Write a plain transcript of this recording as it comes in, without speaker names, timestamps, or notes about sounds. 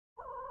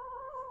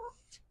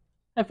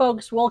Hi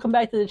folks, welcome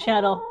back to the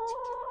channel.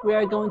 We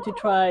are going to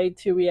try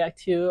to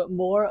react to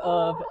more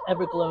of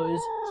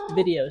Everglow's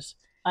videos.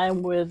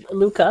 I'm with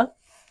Luca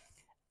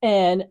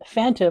and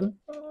Phantom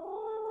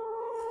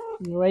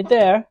right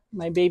there,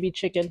 my baby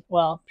chicken.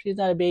 Well, she's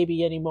not a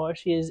baby anymore.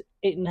 She is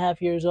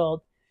 8.5 years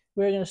old.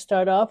 We're going to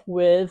start off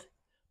with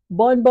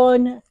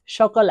Bon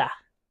Chocolat.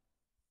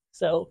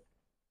 So,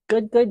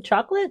 good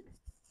chocolate?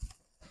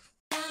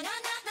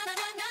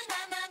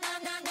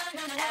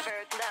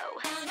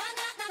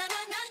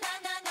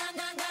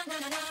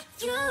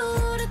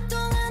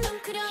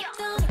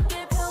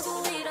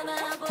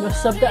 No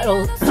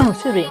subtitles,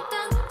 excuse me,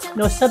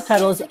 no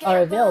subtitles are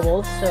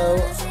available, so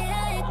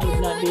I would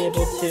not be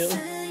able to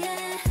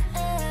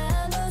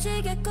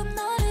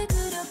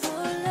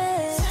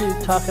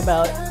talk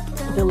about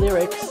the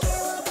lyrics,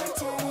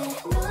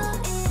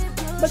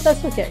 but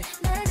that's okay.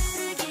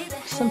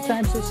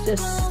 Sometimes it's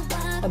just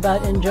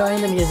about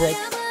enjoying the music.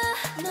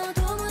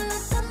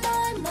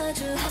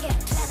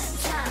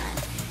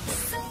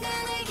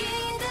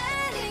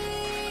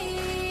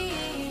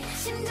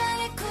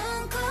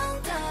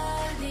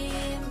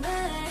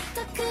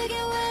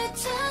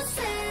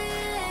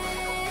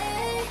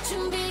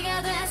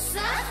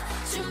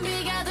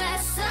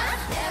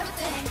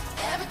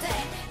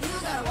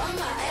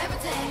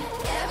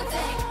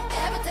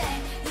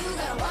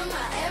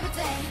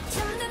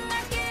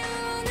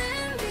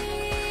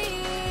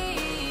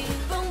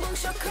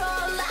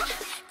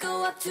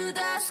 To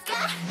the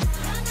sky.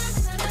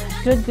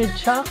 Good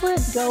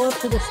chocolate, go up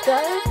to the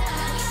sky.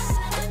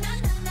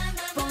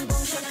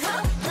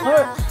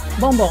 Or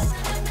bonbon.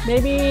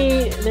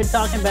 Maybe they're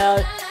talking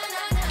about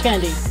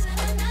candy.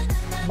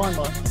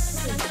 Bonbon.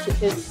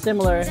 It's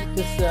similar,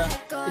 just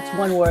it's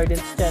one word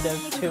instead of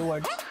two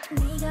words.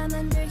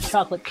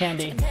 Chocolate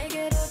candy.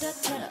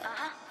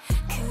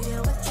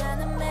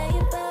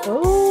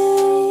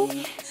 Oh,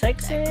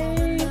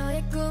 sexy.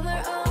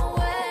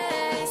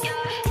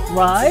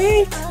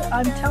 Right?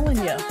 I'm telling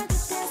you.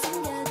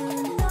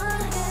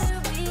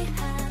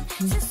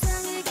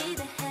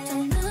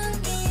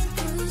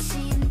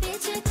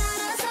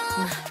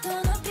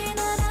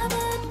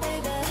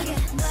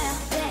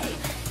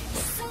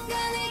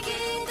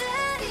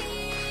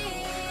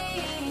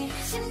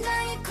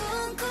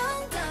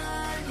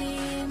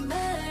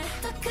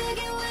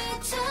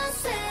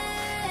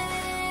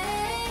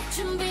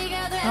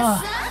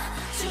 Oh,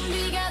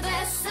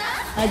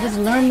 I just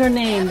learned their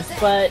names,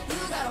 but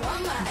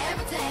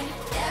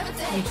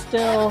I'm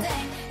still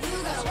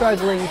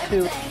struggling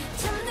to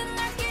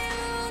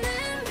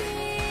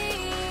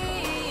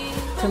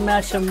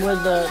match them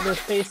with their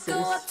faces.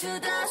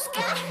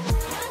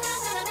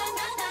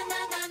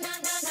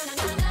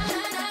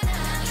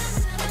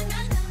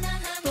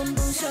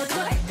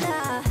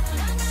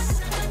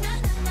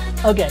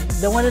 Okay,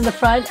 the one in the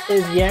front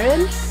is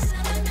Yeren,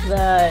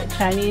 the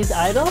Chinese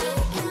idol.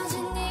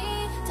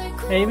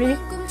 Maybe?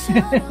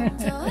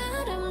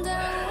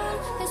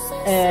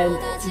 And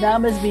that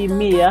must be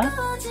Mia.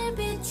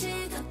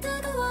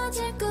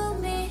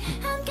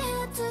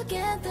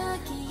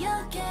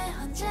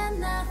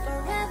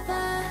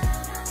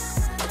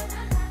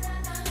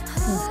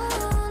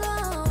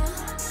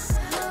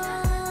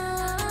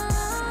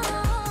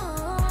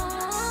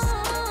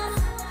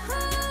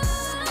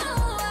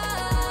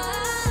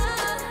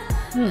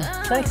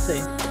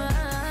 Sexy.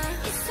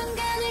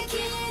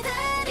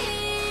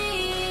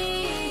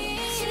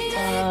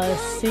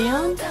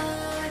 Sion?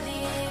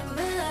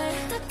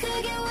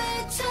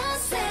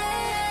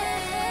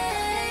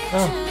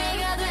 Oh.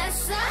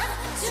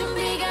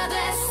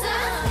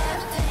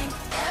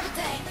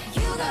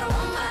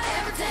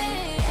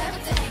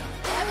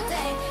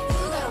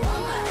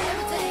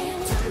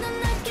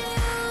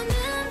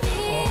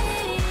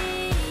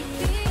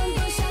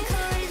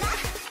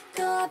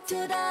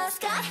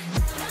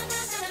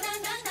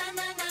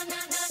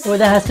 Well,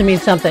 that has to mean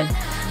something.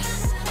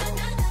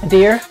 A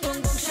deer?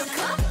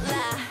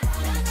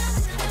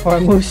 Or a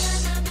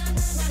moose?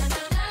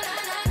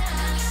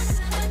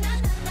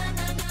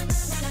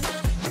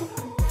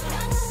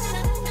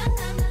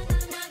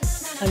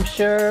 I'm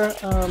sure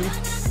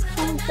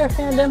their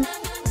fandom.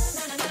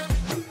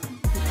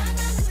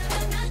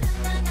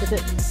 Is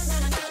it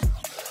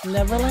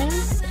Neverland?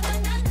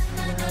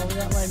 No,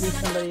 that might be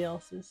somebody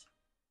else's.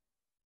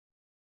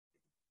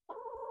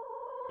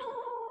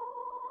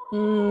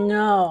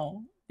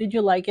 No. Did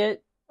you like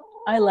it?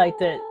 I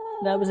liked it.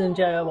 That was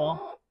enjoyable.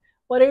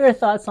 What are your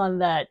thoughts on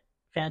that,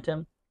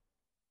 Phantom?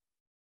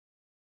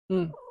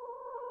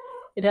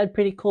 It had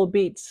pretty cool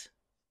beats.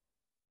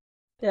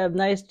 They have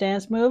nice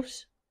dance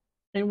moves,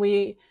 and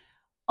we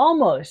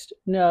almost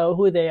know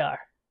who they are.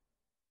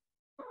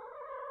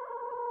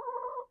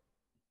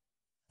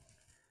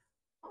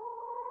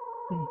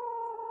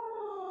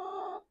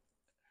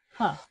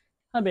 Huh,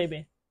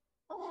 baby.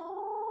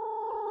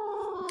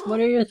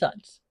 What are your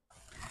thoughts?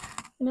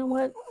 You know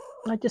what?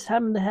 I just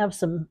happen to have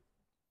some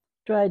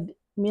dried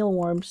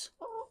mealworms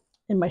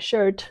in my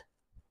shirt.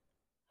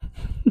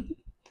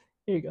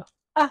 Here you go.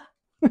 Ah!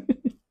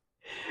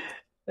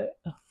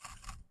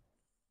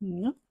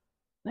 No.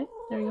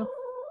 There you go.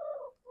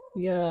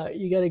 Yeah,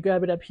 you gotta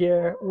grab it up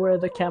here where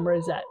the camera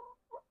is at.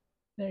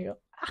 There you go.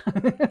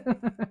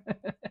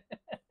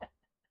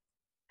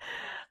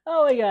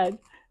 Oh my god.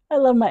 I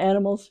love my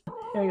animals.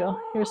 Here you go.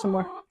 Here's some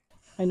more.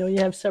 I know you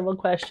have several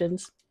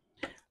questions.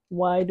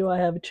 Why do I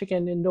have a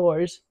chicken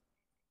indoors?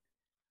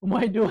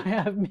 Why do I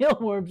have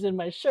mealworms in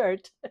my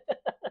shirt?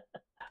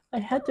 I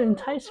had to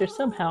entice her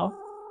somehow.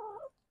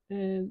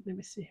 And let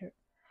me see here.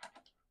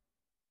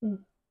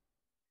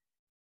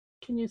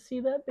 Can you see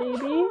that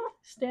baby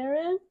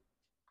staring?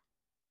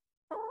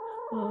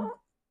 Oh,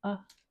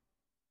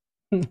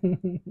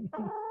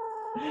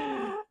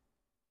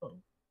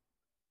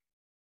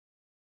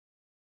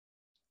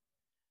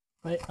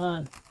 right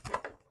on.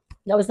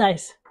 That was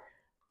nice.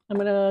 I'm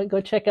gonna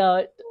go check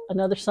out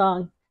another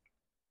song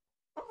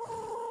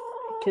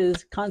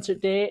because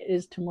concert day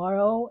is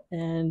tomorrow,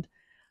 and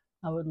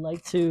I would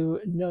like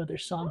to know their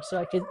songs so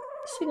I could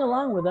sing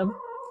along with them.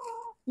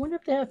 I wonder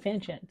if they have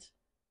fan chants.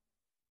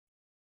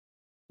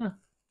 Huh,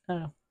 I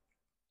don't know.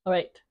 All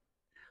right.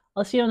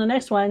 I'll see you on the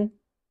next one.